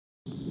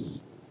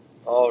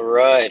All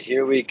right,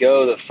 here we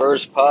go. The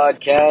first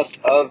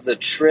podcast of the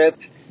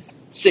trip.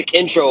 Sick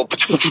intro.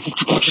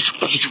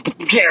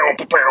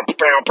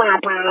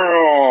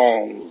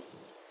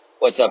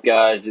 What's up,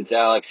 guys? It's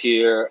Alex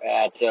here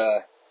at,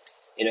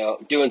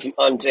 doing some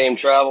untamed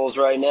travels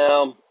right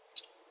now,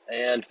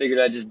 and figured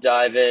I'd just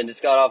dive in.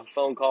 Just got off a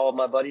phone call with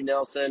my buddy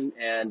Nelson,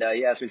 and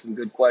he asked me some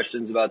good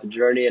questions about the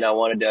journey, and I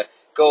wanted to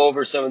go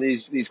over some of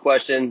these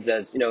questions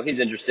as, he's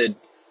interested.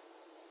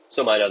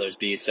 So might others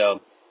be. So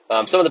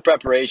some of the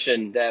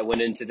preparation that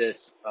went into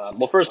this,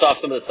 well, first off,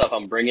 some of the stuff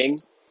I'm bringing,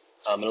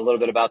 and a little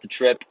bit about the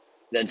trip,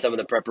 then some of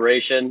the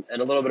preparation,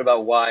 and a little bit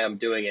about why I'm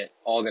doing it,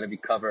 all going to be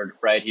covered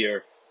right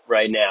here,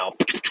 right now.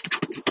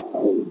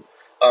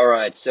 All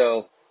right,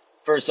 so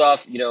first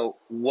off,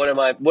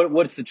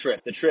 what's the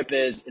trip? The trip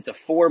it's a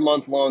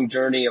 4-month long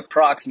journey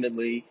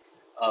approximately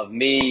of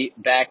me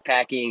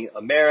backpacking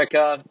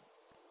America.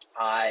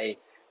 I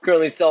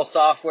currently sell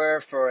software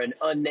for an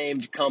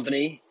unnamed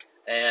company,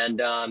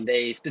 and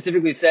they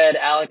specifically said,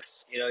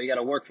 Alex, you got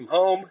to work from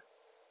home.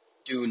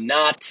 Do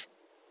not,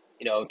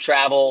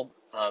 travel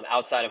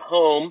outside of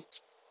home.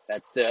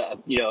 That's the,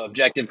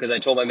 objective, because I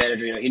told my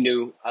manager, he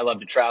knew I love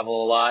to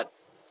travel a lot,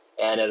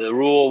 and the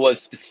rule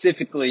was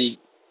specifically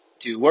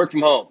to work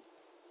from home.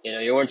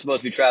 You weren't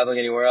supposed to be traveling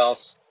anywhere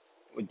else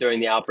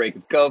during the outbreak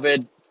of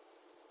COVID,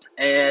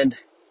 and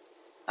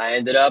I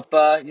ended up,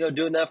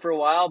 doing that for a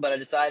while, but I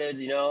decided,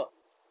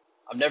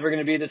 I'm never going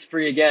to be this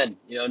free again.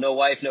 No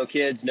wife, no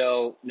kids,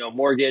 no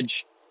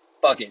mortgage.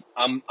 Fuck it.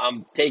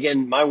 I'm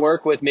taking my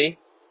work with me,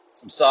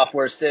 some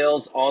software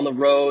sales on the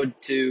road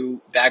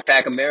to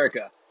backpack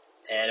America.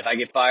 And if I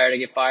get fired, I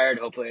get fired.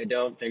 Hopefully I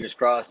don't. Fingers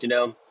crossed,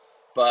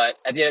 But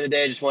at the end of the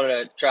day, I just wanted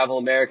to travel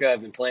America.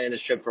 I've been planning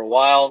this trip for a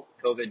while.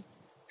 COVID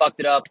fucked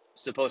it up.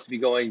 Supposed to be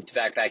going to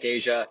backpack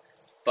Asia,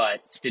 but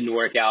didn't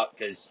work out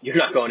because you're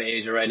not going to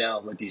Asia right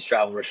now with these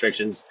travel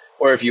restrictions.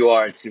 Or if you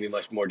are, it's going to be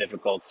much more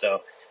difficult.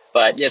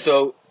 But yeah,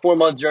 so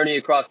 4-month journey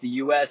across the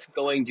U.S.,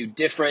 going to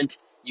different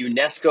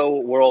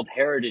UNESCO World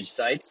Heritage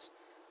Sites.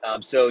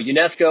 So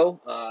UNESCO,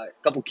 a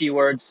couple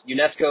keywords.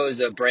 UNESCO is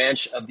a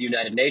branch of the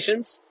United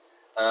Nations.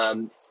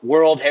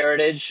 World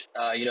Heritage,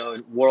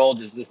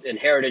 world is this, and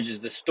heritage is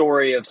the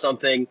story of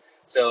something.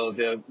 So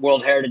the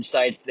World Heritage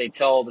Sites, they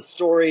tell the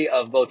story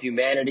of both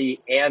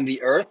humanity and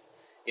the earth.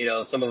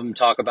 Some of them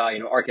talk about,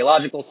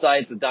 archaeological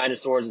sites with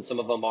dinosaurs, and some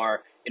of them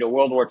are,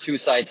 World War II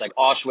sites like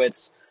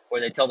Auschwitz, where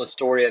they tell the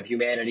story of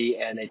humanity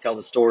and they tell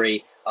the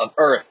story of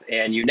Earth.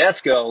 And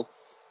UNESCO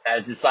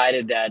has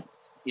decided that,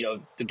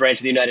 the branch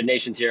of the United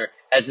Nations here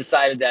has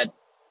decided that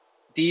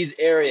these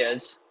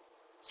areas,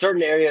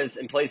 certain areas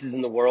and places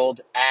in the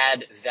world,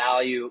 add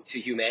value to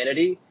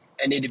humanity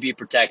and need to be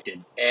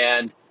protected.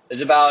 And I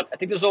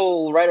think there's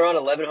right around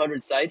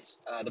 1,100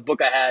 sites. The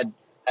book I had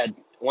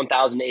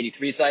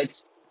 1,083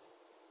 sites,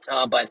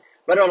 but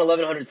right around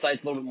 1,100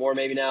 sites, a little bit more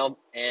maybe now.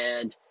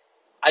 And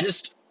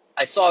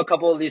I saw a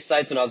couple of these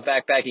sites when I was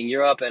backpacking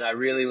Europe, and I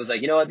really was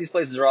like, you know what, these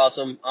places are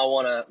awesome. I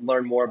want to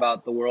learn more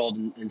about the world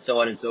and so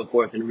on and so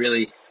forth, and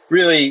really,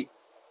 really,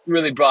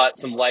 really brought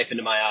some life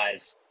into my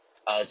eyes.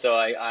 So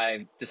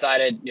I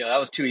decided, that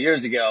was 2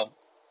 years ago.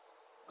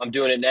 I'm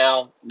doing it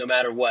now, no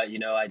matter what.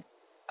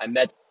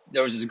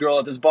 There was this girl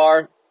at this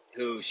bar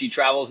who she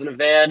travels in a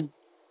van.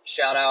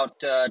 Shout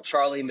out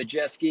Charlie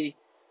Majeski.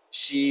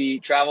 She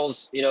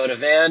travels, in a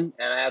van,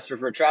 and I asked her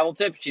for a travel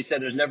tip. She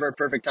said there's never a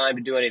perfect time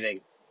to do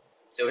anything.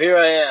 So here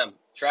I am,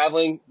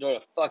 traveling during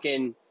a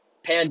fucking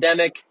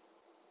pandemic,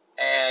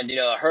 and,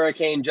 a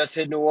hurricane just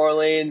hit New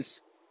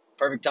Orleans.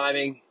 Perfect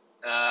timing.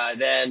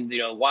 Then,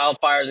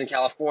 wildfires in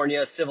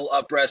California, civil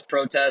unrest,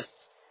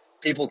 protests,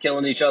 people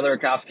killing each other,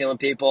 cops killing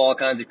people, all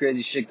kinds of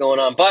crazy shit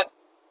going on. But,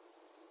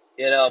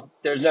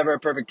 there's never a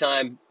perfect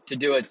time to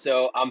do it,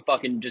 so I'm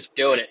fucking just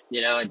doing it.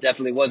 It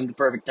definitely wasn't the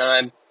perfect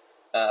time,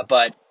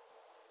 but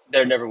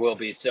there never will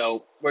be.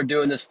 So we're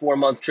doing this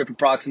 4-month trip,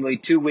 approximately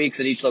 2 weeks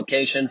at each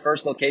location.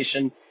 First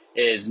location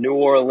is New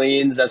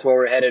Orleans. That's where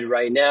we're headed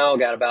right now.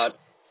 Got about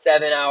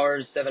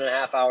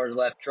 7.5 hours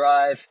left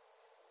drive.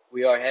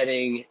 We are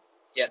heading,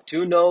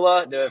 to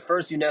NOLA. The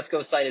first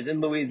UNESCO site is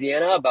in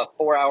Louisiana, about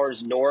 4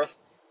 hours north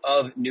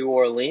of New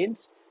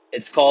Orleans.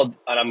 It's called,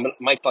 and I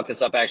might fuck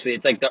this up actually,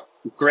 it's like the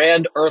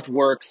Grand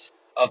Earthworks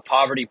of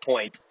Poverty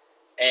Point.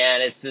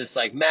 And it's this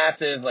like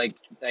massive, like,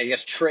 I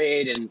guess,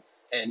 trade and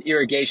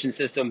irrigation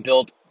system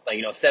built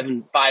like,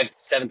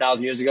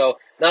 7,000 years ago.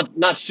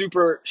 Not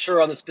super sure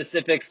on the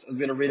specifics. I was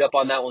going to read up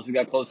on that once we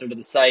got closer to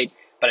the site,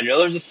 but I know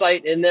there's a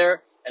site in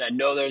there, and I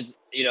know there's,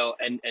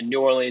 and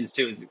New Orleans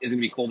too is going to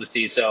be cool to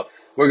see. So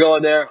we're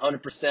going there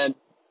 100%.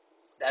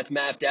 That's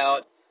mapped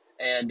out.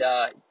 And,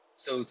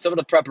 so some of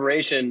the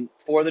preparation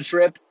for the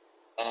trip,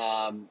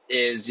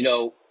 is,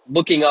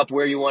 looking up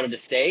where you wanted to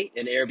stay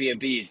in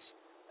Airbnbs.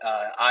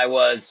 I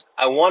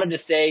wanted to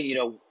stay,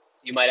 you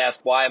might ask,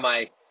 why am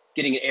I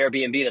getting an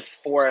Airbnb that's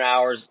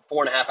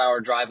 4.5 hour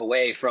drive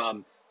away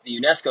from the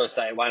UNESCO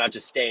site? Why not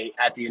just stay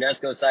at the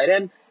UNESCO site?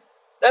 And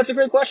that's a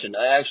great question.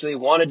 I actually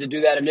wanted to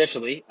do that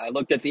initially. I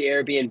looked at the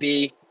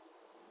Airbnb,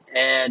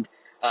 and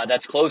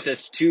that's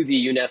closest to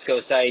the UNESCO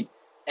site.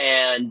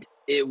 and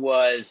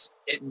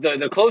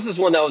the closest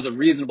one that was a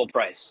reasonable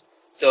price.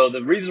 So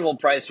the reasonable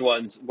priced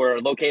ones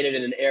were located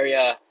in an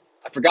area.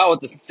 I forgot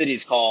what the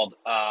city's called,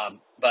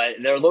 but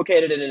they're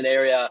located in an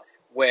area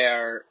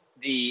where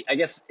I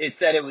guess it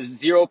said it was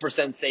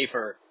 0%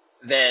 safer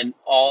than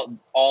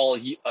all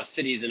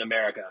cities in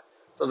America.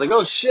 So I was like,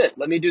 oh shit,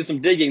 let me do some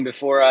digging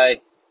before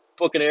I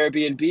book an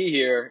Airbnb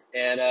here,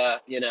 and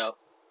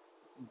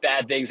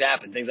bad things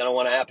happen, things I don't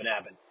want to happen.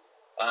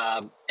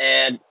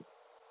 And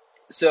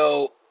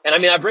so, and I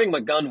mean, I bring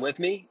my gun with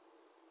me.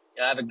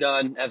 I have a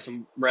gun, I have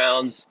some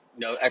rounds,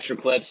 extra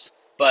clips,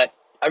 but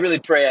I really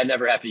pray I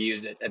never have to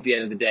use it at the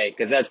end of the day,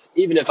 because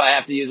even if I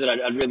have to use it,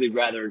 I'd really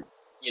rather,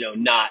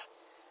 not.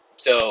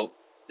 So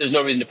there's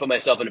no reason to put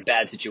myself in a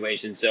bad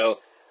situation. So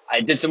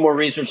I did some more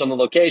research on the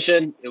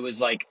location. It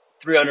was like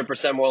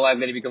 300% more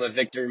likely to become a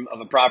victim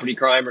of a property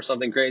crime or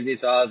something crazy.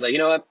 So I was like, you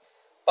know what?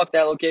 Fuck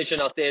that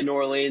location. I'll stay in New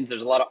Orleans.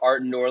 There's a lot of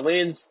art in New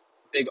Orleans.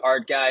 Big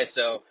art guy.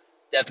 So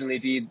definitely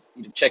be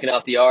checking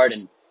out the art,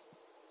 and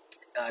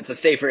it's a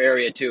safer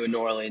area too in New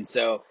Orleans.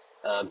 So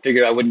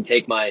figured I wouldn't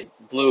take my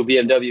blue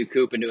BMW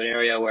coupe into an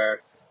area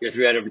where you're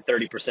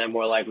 330%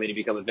 more likely to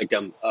become a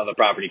victim of a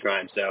property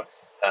crime. So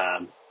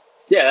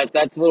yeah,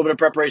 that's a little bit of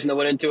preparation that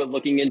went into it,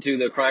 looking into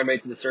the crime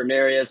rates in the certain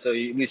areas, so at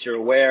least you're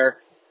aware.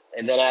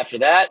 And then after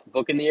that,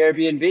 booking the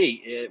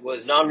Airbnb. It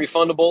was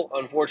non-refundable,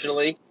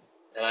 unfortunately,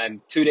 and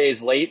I'm 2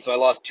 days late, so I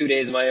lost 2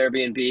 days of my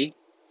Airbnb,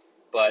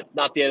 but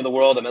not the end of the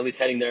world. I'm at least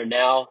heading there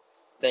now.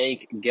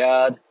 Thank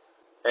God.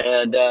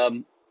 And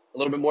a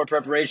little bit more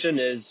preparation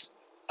is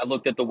I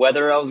looked at the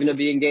weather I was going to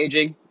be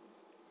engaging.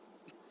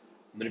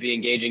 I'm going to be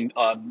engaging,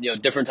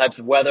 different types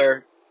of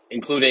weather,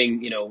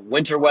 including,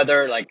 winter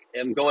weather. Like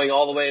I'm going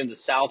all the way to the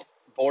south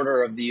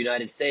border of the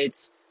United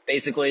States.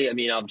 Basically, I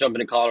mean, I'll jump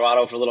into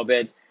Colorado for a little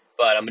bit,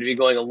 but I'm going to be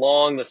going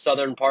along the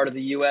southern part of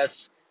the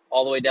U.S.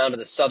 all the way down to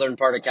the southern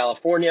part of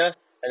California,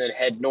 and then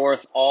head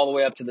north all the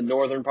way up to the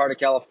northern part of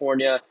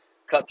California,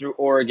 cut through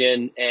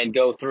Oregon, and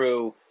go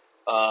through.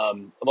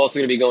 I'm also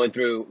going to be going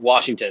through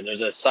Washington.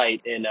 There's a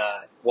site in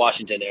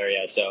Washington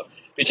area, so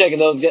be checking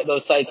get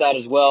those sites out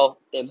as well.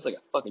 Damn, it's like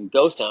a fucking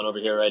ghost town over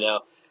here right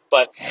now.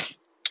 But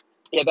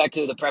yeah, back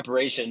to the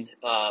preparation.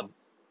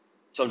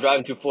 So I'm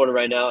driving through Florida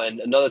right now, and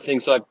another thing.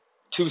 So I have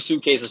 2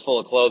 suitcases full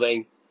of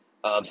clothing,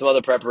 some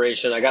other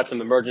preparation. I got some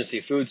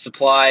emergency food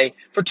supply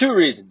for 2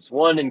 reasons.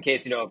 One, in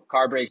case a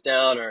car breaks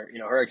down or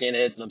hurricane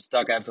hits and I'm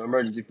stuck, I have some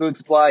emergency food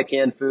supply,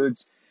 canned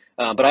foods.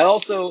 But I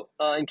also,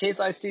 in case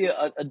I see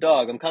a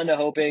dog, I'm kind of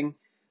hoping.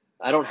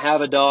 I don't have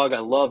a dog. I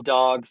love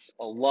dogs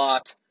a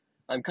lot.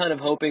 I'm kind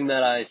of hoping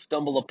that I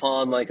stumble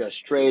upon like a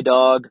stray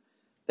dog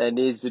that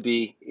needs to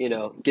be,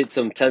 get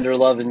some tender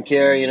love and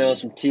care,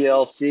 some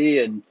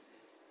TLC, and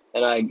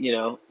I,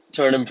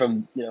 turn him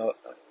from,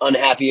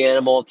 unhappy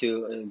animal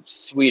to a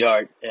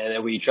sweetheart, and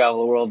then we travel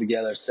the world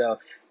together. So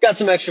got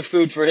some extra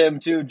food for him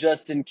too,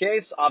 just in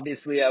case.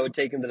 Obviously, I would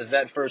take him to the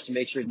vet first to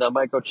make sure he's not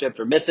microchipped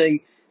or missing.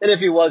 And if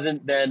he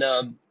wasn't, then,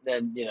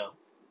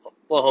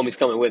 well, homie's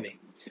coming with me.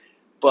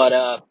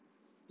 But,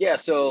 yeah,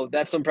 so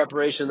that's some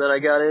preparation that I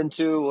got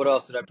into. What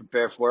else did I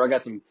prepare for? I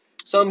got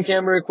some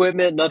camera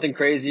equipment, nothing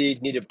crazy.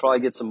 Need to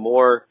probably get some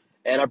more.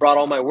 And I brought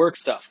all my work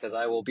stuff because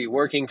I will be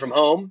working from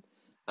home,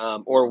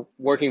 or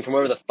working from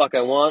wherever the fuck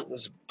I want.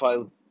 This is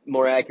probably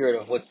more accurate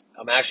of what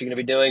I'm actually going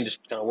to be doing,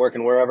 just kind of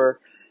working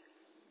wherever.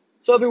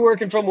 So I'll be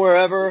working from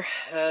wherever,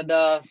 and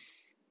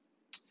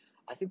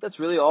I think that's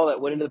really all that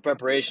went into the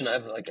preparation. I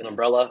have like an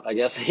umbrella, I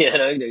guess. You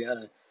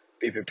gotta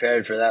be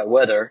prepared for that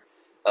weather.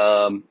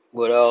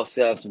 What else?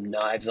 I have some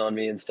knives on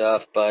me and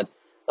stuff, but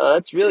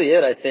that's really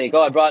it, I think.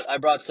 Oh, I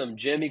brought some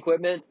gym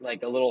equipment,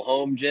 like a little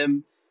home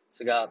gym.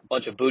 So I got a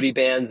bunch of booty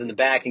bands in the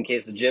back in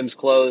case the gym's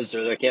closed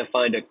or they can't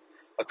find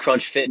a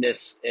Crunch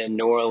Fitness in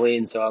New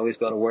Orleans. So I'll at least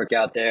be able to work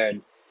out there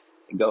and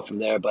go from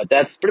there. But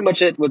that's pretty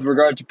much it with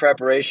regard to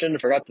preparation. I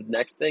forgot the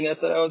next thing I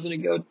said I was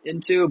going to go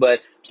into, but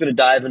I'm just going to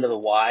dive into the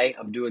why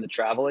I'm doing the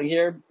traveling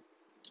here.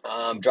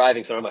 I'm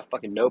driving, so I don't have my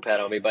fucking notepad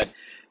on me, but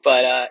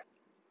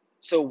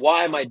so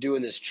why am I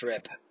doing this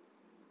trip?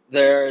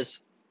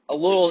 There's a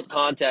little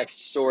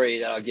context story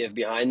that I'll give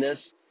behind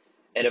this,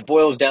 and it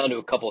boils down to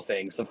a couple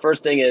things. The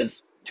first thing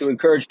is to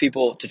encourage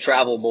people to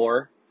travel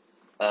more.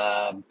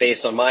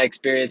 Based on my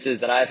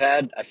experiences that I've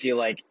had, I feel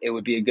like it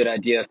would be a good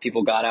idea if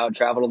people got out and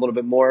traveled a little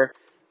bit more,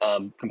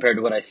 compared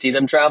to what I see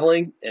them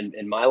traveling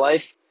in my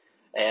life.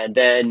 And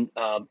then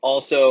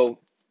also,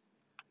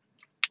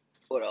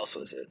 what else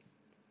was it?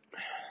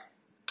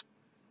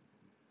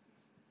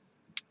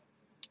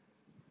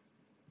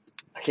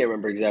 I can't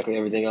remember exactly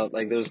everything else.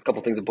 Like there's a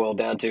couple things that boiled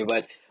down to,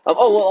 but well,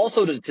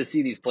 also to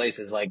see these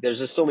places. Like there's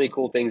just so many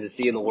cool things to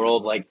see in the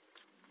world. Like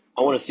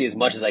I want to see as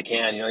much as I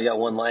can. You got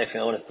one life,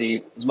 and I want to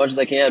see as much as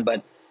I can.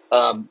 But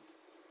um,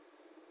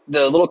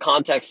 the little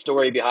context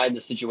story behind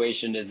the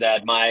situation is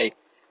that my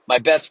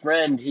best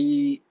friend,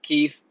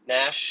 Keith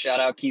Nash, shout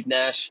out Keith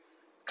Nash,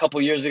 a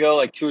couple years ago,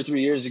 like 2 or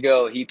 3 years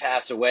ago, he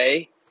passed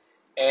away.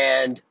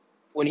 And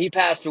when he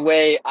passed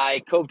away,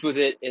 I coped with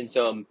it in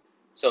some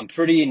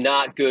pretty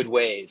not good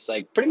ways.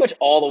 Like pretty much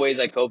all the ways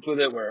I coped with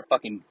it were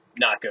fucking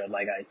not good.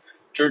 Like I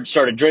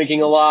started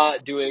drinking a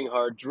lot, doing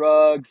hard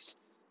drugs,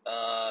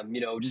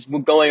 just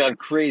going on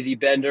crazy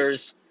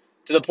benders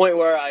to the point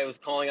where I was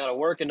calling out of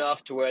work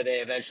enough to where they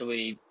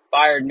eventually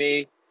fired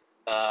me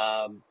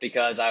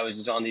because I was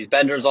just on these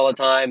benders all the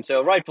time.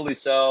 So rightfully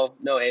so,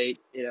 no hate,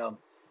 no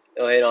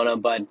hate on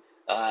them, but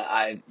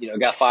I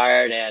got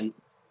fired and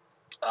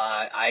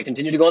I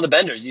continued to go on the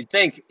benders. You'd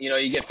think,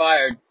 you get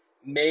fired,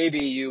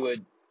 maybe you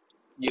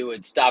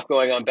would stop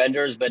going on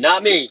benders, but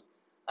not me.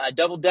 I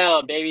doubled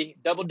down, baby.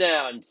 Doubled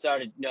down.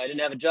 Started, I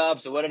didn't have a job,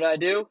 so what did I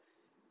do?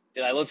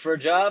 Did I look for a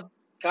job?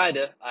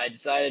 Kinda. I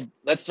decided,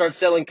 let's start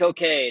selling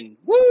cocaine.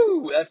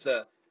 Woo! That's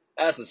the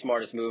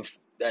smartest move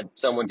that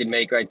someone can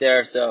make right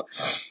there. So,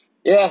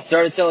 yeah,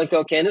 started selling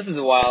cocaine. This is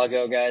a while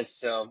ago, guys.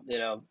 So,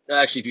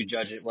 actually, if you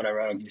judge it,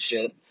 whatever, I don't give a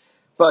shit.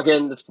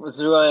 Fucking, that's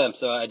who I am.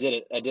 So I did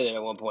it. I did it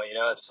at one point,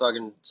 I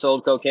fucking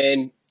sold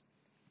cocaine.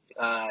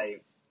 I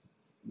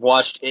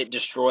watched it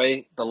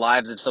destroy the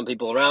lives of some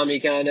people around me,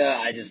 kinda.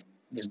 I just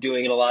was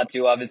doing it a lot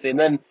too, obviously. And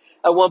then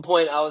at one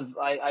point I was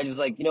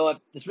like, you know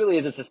what, this really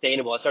isn't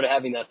sustainable. I started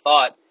having that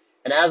thought.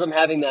 And as I'm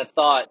having that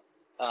thought,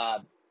 uh,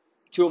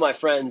 two of my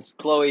friends,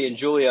 Chloe and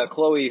Julia,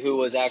 Chloe, who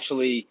was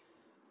actually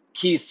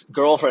Keith's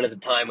girlfriend at the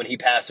time when he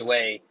passed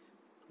away,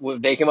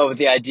 they came up with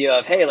the idea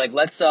of, hey, like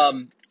let's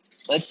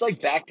like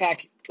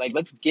backpack, like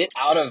let's get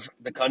out of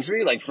the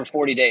country like for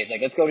 40 days.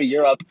 Like let's go to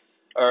Europe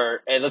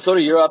and let's go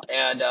to Europe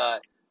and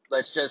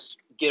let's just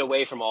get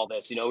away from all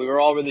this. We were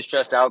all really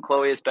stressed out,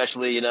 Chloe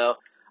especially, so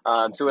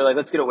we're like,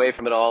 let's get away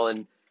from it all.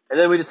 And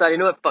then we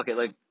decided, what, fuck it.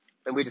 Like,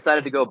 and we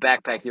decided to go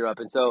backpack Europe.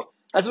 And so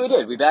that's what we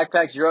did. We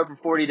backpacked Europe for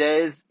 40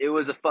 days. It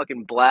was a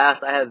fucking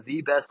blast. I had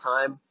the best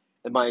time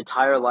in my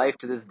entire life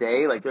to this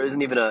day. Like there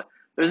isn't even a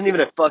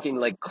fucking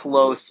like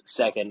close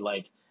second.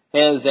 Like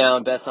hands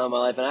down, best time of my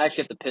life. And I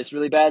actually have to piss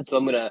really bad, so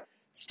I'm gonna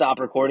stop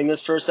recording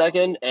this for a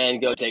second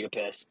and go take a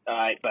piss. All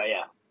right, but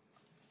yeah.